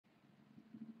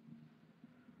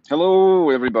Hello,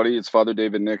 everybody. It's Father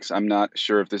David Nix. I'm not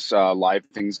sure if this live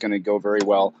thing's going to go very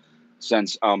well,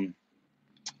 since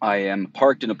I am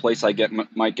parked in a place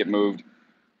might get moved,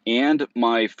 and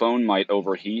my phone might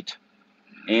overheat,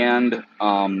 and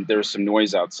there's some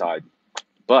noise outside.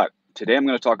 But today I'm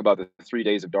going to talk about the 3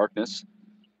 days of darkness,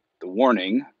 the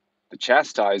warning, the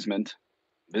chastisement,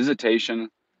 visitation,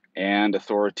 and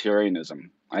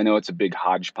authoritarianism. I know it's a big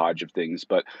hodgepodge of things,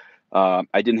 but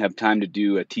I didn't have time to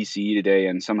do a TCE today,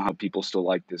 and somehow people still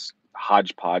like this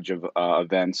hodgepodge of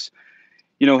events.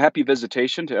 Happy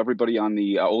visitation to everybody on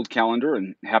the old calendar,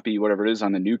 and happy whatever it is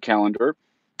on the new calendar.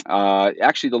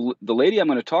 Actually, the lady I'm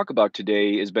going to talk about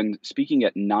today has been speaking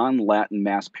at non-Latin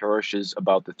Mass parishes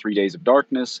about the 3 days of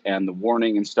darkness and the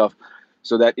warning and stuff.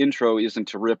 So that intro isn't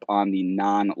to rip on the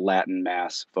non-Latin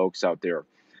Mass folks out there.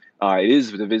 It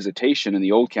is the visitation in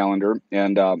the old calendar,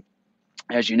 and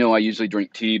as you know, I usually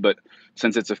drink tea, but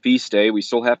since it's a feast day, we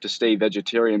still have to stay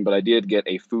vegetarian. But I did get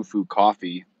a foo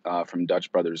coffee from Dutch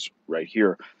Brothers right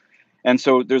here, and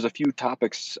so there's a few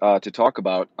topics to talk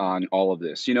about on all of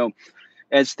this.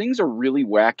 As things are really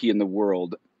wacky in the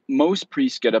world, most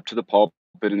priests get up to the pulpit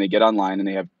and they get online and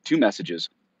they have two messages: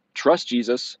 trust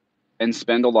Jesus and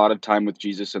spend a lot of time with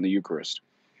Jesus in the Eucharist.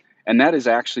 And that is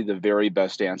actually the very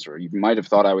best answer. You might have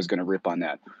thought I was going to rip on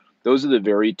that. Those are the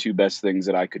very two best things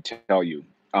that I could tell you.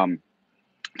 Um,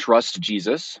 Trust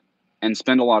Jesus and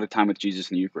spend a lot of time with Jesus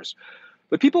in the Eucharist.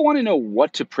 But people want to know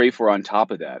what to pray for on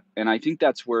top of that. And I think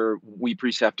that's where we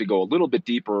priests have to go a little bit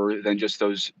deeper than just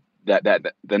those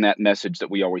that message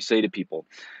that we always say to people.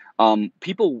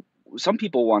 People some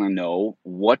people want to know,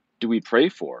 what do we pray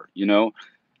for?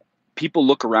 People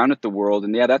look around at the world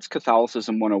and, yeah, that's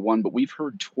Catholicism 101, but we've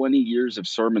heard 20 years of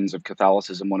sermons of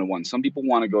Catholicism 101. Some people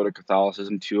want to go to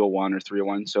Catholicism 201 or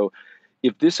 301. So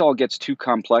if this all gets too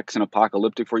complex and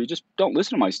apocalyptic for you, just don't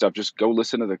listen to my stuff. Just go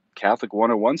listen to the Catholic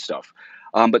 101 stuff.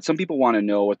 But some people want to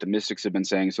know what the mystics have been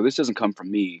saying. So this doesn't come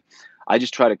from me. I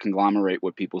just try to conglomerate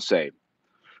what people say.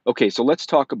 Okay, so let's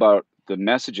talk about the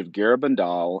message of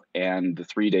Garabandal and the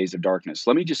 3 days of darkness.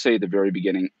 Let me just say at the very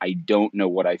beginning, I don't know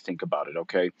what I think about it,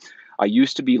 okay? I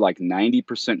used to be like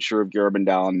 90% sure of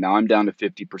Garabandal, and now I'm down to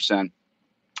 50%.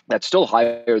 That's still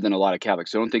higher than a lot of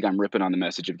Catholics. So I don't think I'm ripping on the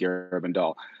message of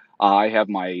Garabandal. I have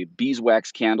my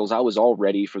beeswax candles. I was all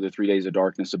ready for the 3 days of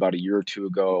darkness about a year or two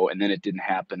ago, and then it didn't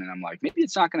happen. And I'm like, maybe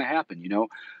it's not going to happen.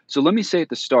 So let me say at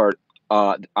the start,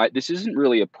 this isn't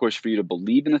really a push for you to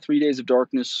believe in the 3 days of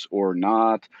darkness or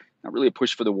not. Not really a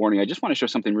push for the warning. I just want to show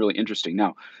something really interesting.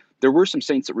 Now, there were some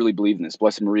saints that really believed in this.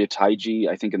 Blessed Maria Taigi,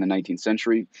 I think in the 19th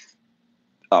century.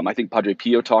 I think Padre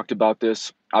Pio talked about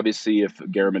this. Obviously, if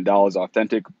Garabandal is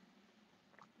authentic,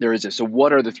 there is this. So,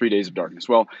 what are the 3 days of darkness?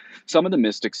 Well, some of the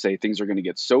mystics say things are going to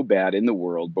get so bad in the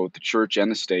world, both the church and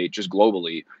the state, just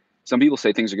globally. Some people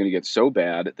say things are going to get so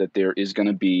bad that there is going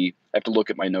to be, I have to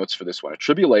look at my notes for this one, a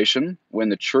tribulation when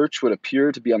the church would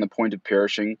appear to be on the point of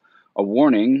perishing, a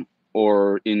warning,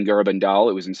 or in Garabandal,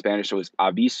 it was in Spanish, so it was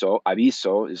aviso.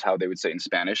 Aviso is how they would say in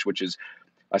Spanish, which is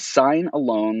a sign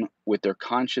alone with their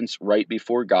conscience right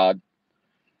before God.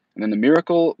 And then the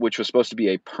miracle, which was supposed to be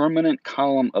a permanent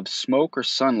column of smoke or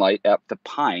sunlight at the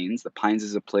Pines. The Pines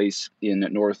is a place in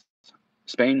North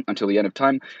Spain until the end of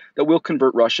time that will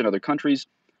convert Russia and other countries.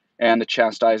 And the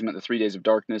chastisement, the 3 days of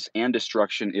darkness and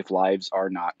destruction if lives are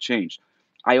not changed.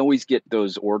 I always get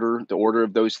the order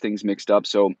of those things mixed up.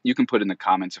 So you can put in the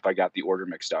comments if I got the order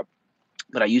mixed up.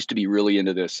 But I used to be really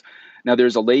into this. Now,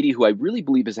 there's a lady who I really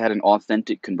believe has had an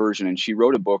authentic conversion, and she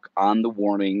wrote a book on the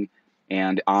warning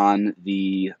and on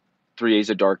the 3 days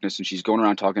of darkness, and she's going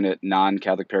around talking to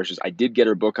non-Catholic parishes. I did get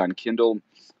her book on Kindle,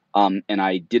 and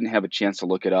I didn't have a chance to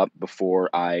look it up before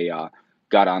I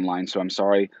got online, so I'm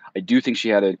sorry. I do think she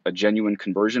had a genuine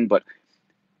conversion, but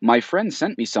my friend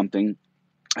sent me something,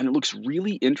 and it looks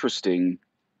really interesting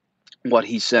what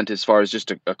he sent as far as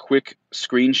just a quick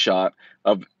screenshot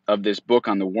of this book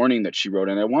on the warning that she wrote,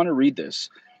 and I want to read this.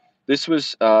 This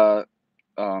was, I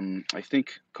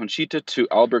think, Conchita to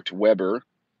Albert Weber,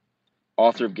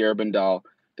 author of Garabandal.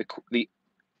 The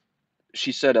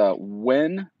She said,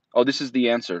 when, oh, this is the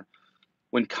answer.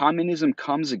 When communism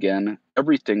comes again,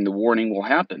 everything, the warning will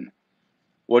happen.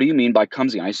 What do you mean by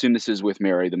comes again? I assume this is with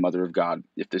Mary, the Mother of God,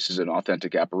 if this is an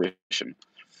authentic apparition.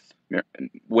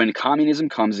 When communism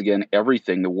comes again,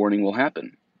 everything, the warning will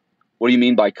happen. What do you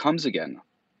mean by comes again?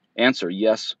 Answer,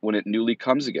 yes, when it newly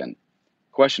comes again.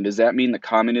 Question, does that mean that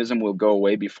communism will go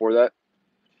away before that?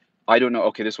 I don't know.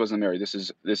 Okay, this wasn't Mary. This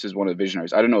is one of the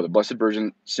visionaries. I don't know. The Blessed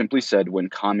Virgin simply said, when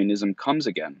communism comes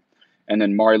again. And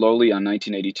then Mari Loli on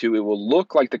 1982, it will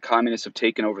look like the communists have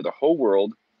taken over the whole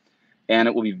world, and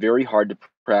it will be very hard to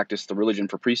practice the religion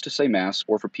for priests to say mass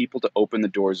or for people to open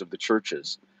the doors of the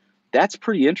churches. That's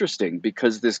pretty interesting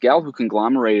because this gal who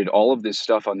conglomerated all of this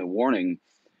stuff on the warning,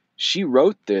 she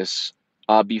wrote this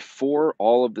before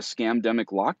all of the scamdemic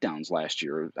lockdowns last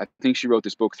year. I think she wrote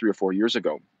this book 3 or 4 years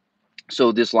ago.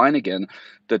 So this line again,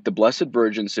 that the Blessed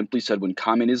Virgin simply said when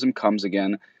communism comes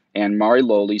again, and Mari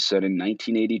Loli said in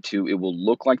 1982, it will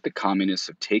look like the communists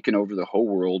have taken over the whole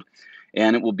world,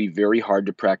 and it will be very hard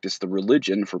to practice the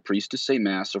religion for priests to say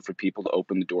mass or for people to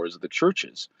open the doors of the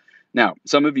churches. Now,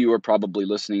 some of you are probably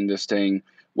listening to this saying,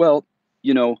 well,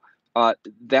 you know, uh,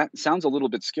 that sounds a little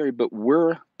bit scary, but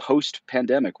we're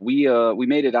post-pandemic. We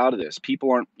made it out of this.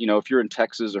 People aren't, if you're in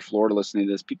Texas or Florida listening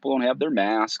to this, people don't have their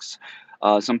masks.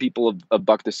 Some people have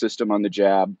bucked the system on the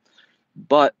jab,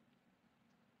 but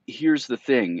here's the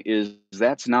thing: is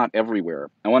that's not everywhere.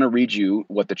 I want to read you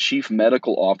what the chief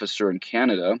medical officer in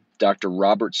Canada, Dr.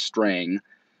 Robert Strang,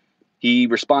 he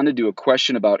responded to a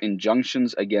question about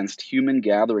injunctions against human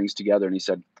gatherings together, and he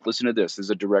said, "Listen to this. This is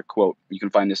a direct quote. You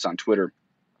can find this on Twitter.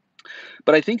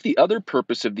 But I think the other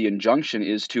purpose of the injunction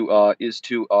is to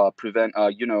prevent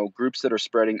groups that are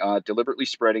spreading deliberately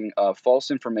spreading false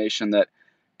information that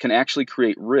can actually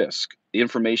create risk. The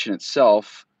information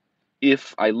itself,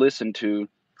 if I listen to,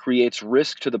 creates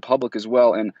risk to the public as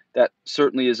well, and that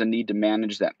certainly is a need to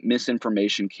manage that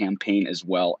misinformation campaign as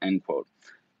well." End quote.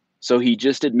 So he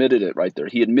just admitted it right there.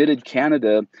 He admitted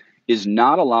Canada is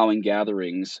not allowing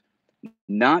gatherings,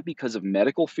 not because of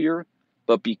medical fear,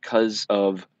 but because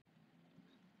of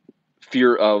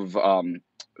fear of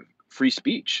free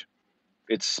speech.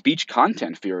 It's speech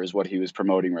content fear is what he was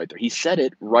promoting right there. He said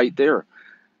it right there.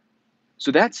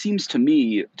 So that seems to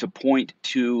me to point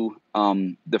to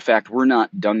the fact we're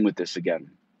not done with this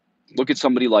again. Look at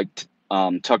somebody like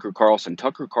Tucker Carlson.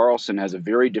 Tucker Carlson has a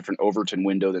very different Overton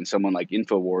window than someone like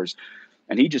InfoWars.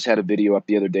 And he just had a video up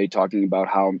the other day talking about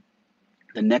how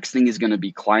the next thing is going to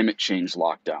be climate change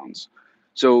lockdowns.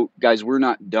 So, guys, we're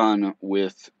not done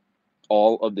with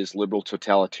all of this liberal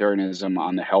totalitarianism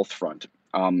on the health front.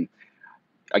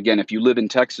 Again, if you live in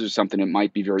Texas or something, it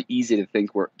might be very easy to think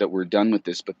that we're done with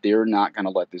this, but they're not going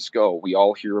to let this go. We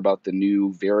all hear about the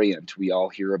new variant. We all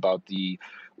hear about the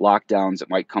lockdowns that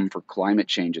might come for climate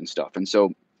change and stuff. And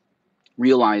so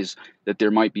realize that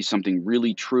there might be something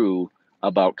really true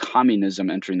about communism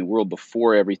entering the world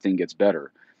before everything gets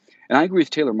better. And I agree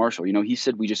with Taylor Marshall. He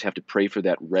said we just have to pray for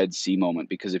that Red Sea moment,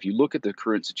 because if you look at the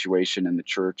current situation in the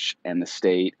church and the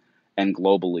state and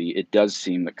globally, it does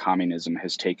seem that communism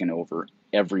has taken over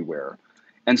everywhere.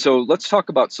 And so let's talk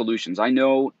about solutions. I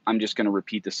know I'm just going to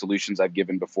repeat the solutions I've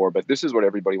given before, but this is what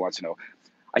everybody wants to know.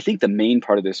 I think the main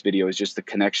part of this video is just the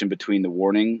connection between the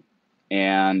warning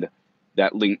and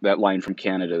that line from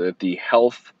Canada, that the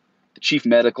chief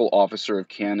medical officer of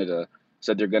Canada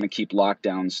said they're going to keep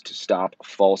lockdowns to stop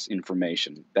false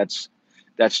information. That's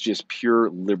just pure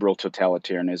liberal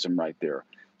totalitarianism right there.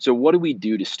 So what do we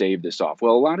do to stave this off?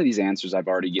 Well, a lot of these answers I've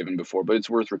already given before, but it's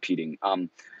worth repeating.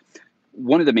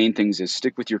 One of the main things is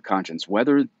stick with your conscience,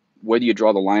 whether you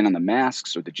draw the line on the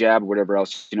masks or the jab or whatever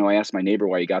else. I asked my neighbor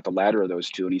why he got the latter of those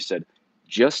two, and he said,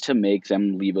 just to make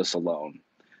them leave us alone.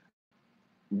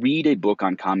 Read a book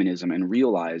on communism and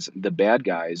realize the bad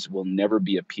guys will never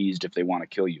be appeased if they want to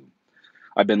kill you.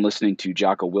 I've been listening to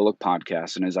Jocko Willink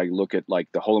podcasts, and as I look at like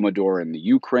the Holodomor in the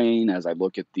Ukraine, as I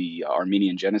look at the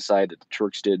Armenian genocide that the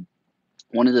Turks did,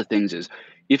 one of the things is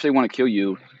if they want to kill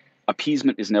you,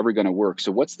 appeasement is never going to work.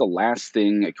 So what's the last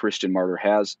thing a Christian martyr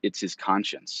has? It's his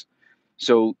conscience.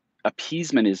 So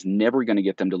appeasement is never going to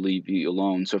get them to leave you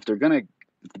alone. So if the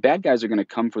bad guys are going to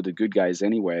come for the good guys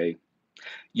anyway,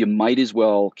 you might as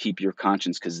well keep your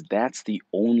conscience, because that's the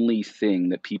only thing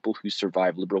that people who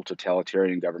survive liberal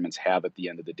totalitarian governments have at the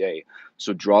end of the day.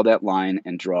 So draw that line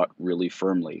and draw it really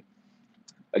firmly.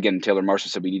 Again, Taylor Marshall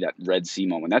said we need that Red Sea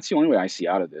moment. That's the only way I see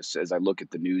out of this. As I look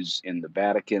at the news in the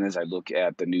Vatican, as I look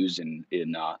at the news in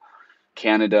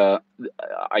Canada,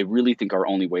 I really think our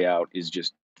only way out is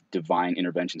just divine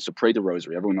intervention. So pray the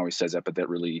rosary. Everyone always says that, but that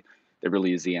really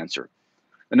is the answer.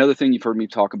 Another thing you've heard me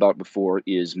talk about before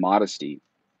is modesty.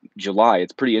 July,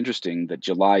 it's pretty interesting that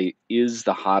July is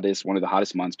one of the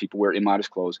hottest months. People wear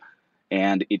immodest clothes,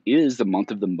 and it is the month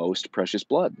of the most precious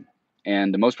blood.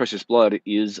 And the most precious blood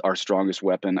is our strongest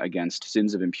weapon against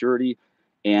sins of impurity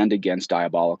and against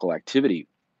diabolical activity.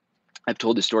 I've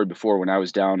told this story before. When I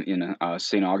was down in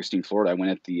St. Augustine, Florida, I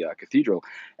went at the cathedral,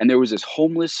 and there was this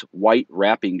homeless white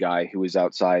rapping guy who was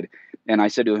outside. And I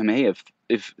said to him, hey,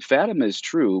 if Fatima is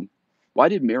true, why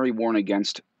did Mary warn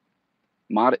against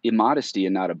immodesty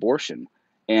and not abortion?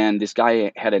 And this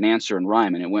guy had an answer in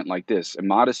rhyme, and it went like this: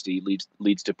 immodesty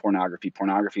leads to pornography,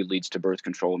 pornography leads to birth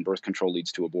control, and birth control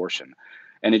leads to abortion.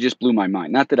 And it just blew my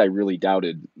mind. Not that I really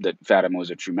doubted that Fatima was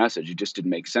a true message. It just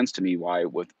didn't make sense to me why,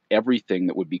 with everything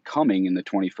that would be coming in the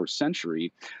 21st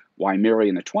century, why Mary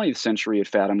in the 20th century at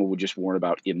Fatima would just warn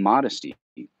about immodesty.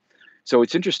 So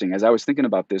it's interesting. As I was thinking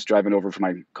about this, driving over for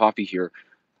my coffee here,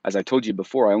 as I told you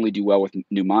before, I only do well with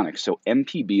mnemonics. So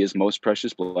MPB is Most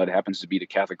Precious Blood, happens to be the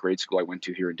Catholic grade school I went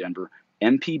to here in Denver.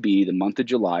 MPB, the month of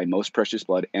July, Most Precious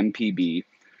Blood, MPB.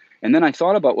 And then I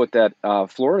thought about what that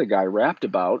Florida guy rapped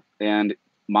about, and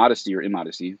modesty or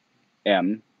immodesty,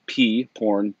 M, P,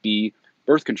 porn, B,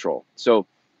 birth control. So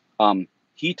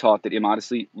he taught that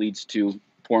immodesty leads to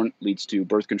porn, leads to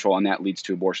birth control, and that leads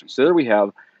to abortion. So there we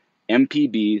have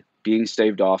MPB being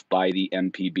staved off by the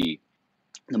MPB.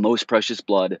 The most precious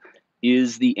blood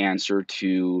is the answer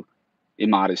to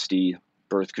immodesty,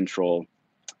 birth control,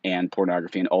 and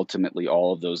pornography, and ultimately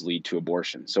all of those lead to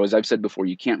abortion. So as I've said before,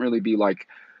 you can't really be like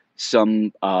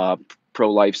some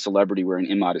pro-life celebrity wearing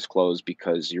immodest clothes,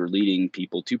 because you're leading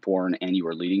people to porn and you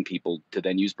are leading people to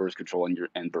then use birth control,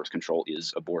 and birth control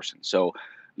is abortion. So,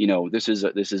 this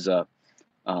is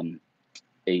um,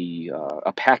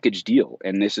 a package deal,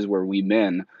 and this is where we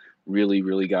men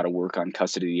really got to work on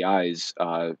custody of the eyes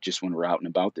just when we're out and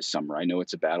about this summer. I know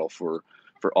it's a battle for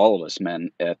all of us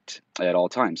men at all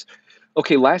times.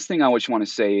 Okay, last thing I just want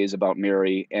to say is about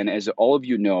Mary, and as all of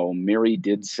you know, Mary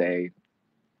did say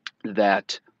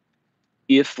that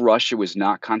if Russia was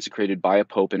not consecrated by a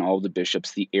pope and all of the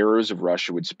bishops, the errors of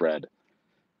Russia would spread.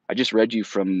 I just read you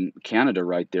from Canada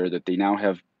right there that they now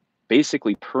have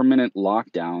basically permanent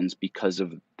lockdowns because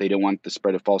of they don't want the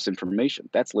spread of false information.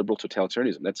 That's liberal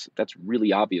totalitarianism. That's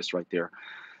really obvious right there.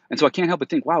 And so I can't help but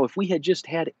think, wow, if we had just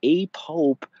had a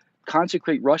pope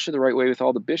consecrate Russia the right way with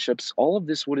all the bishops, all of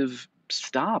this would have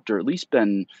stopped, or at least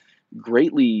been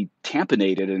greatly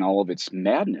tampinated in all of its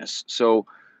madness. So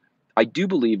I do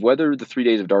believe, whether the 3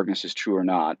 days of darkness is true or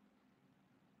not,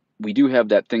 we do have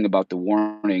that thing about the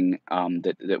warning,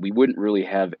 that we wouldn't really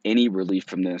have any relief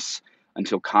from this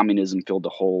until communism filled the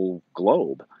whole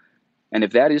globe. And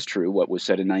if that is true, what was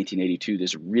said in 1982,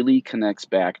 this really connects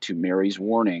back to Mary's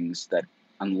warnings that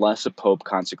unless a pope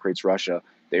consecrates Russia,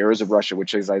 the errors of Russia,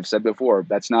 which, as I've said before,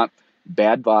 that's not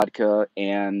bad vodka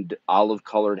and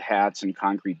olive-colored hats and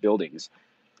concrete buildings.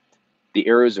 The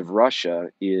errors of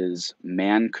Russia is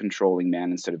man controlling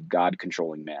man instead of God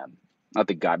controlling man. Not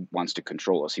that God wants to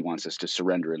control us, he wants us to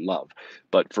surrender in love.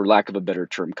 But for lack of a better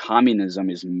term, communism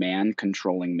is man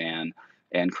controlling man,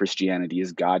 and Christianity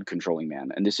is God controlling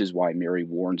man. And this is why Mary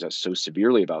warns us so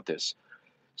severely about this.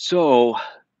 So,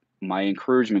 my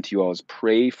encouragement to you all is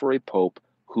pray for a pope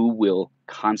who will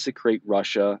consecrate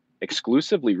Russia,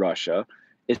 exclusively Russia,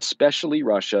 especially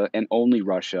Russia, and only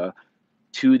Russia,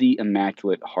 to the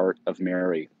Immaculate Heart of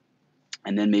Mary.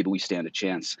 And then maybe we stand a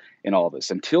chance in all of this.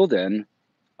 Until then,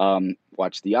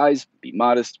 watch the eyes, be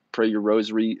modest, pray your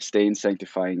rosary, stay in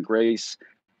sanctifying grace,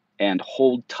 and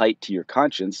hold tight to your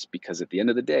conscience, because at the end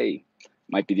of the day, it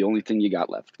might be the only thing you got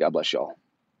left. God bless y'all.